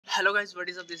Hello guys, what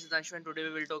is up? This is Anshu and today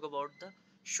we will talk about the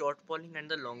short polling and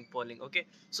the long polling. Okay,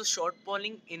 so short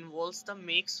polling involves the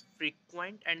makes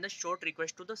frequent and the short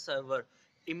request to the server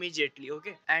immediately.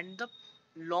 Okay, and the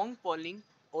long polling,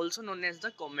 also known as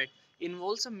the commit,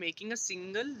 involves making a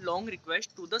single long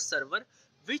request to the server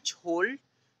which hold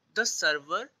the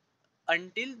server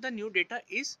until the new data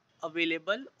is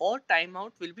available or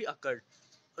timeout will be occurred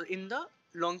in the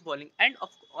long polling. And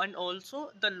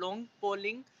also the long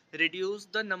polling reduce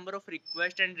the number of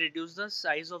requests and reduce the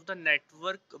size of the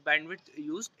network bandwidth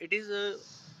used. It is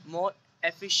more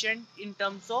efficient in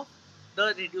terms of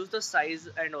the reduce the size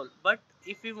and all, but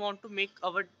if we want to make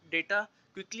our data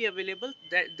quickly available,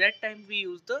 that time we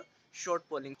use the short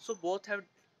polling. So both have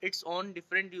its own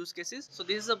different use cases. So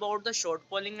this is about the short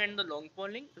polling and the long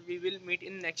polling. We will meet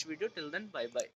in next video. Till then, bye bye.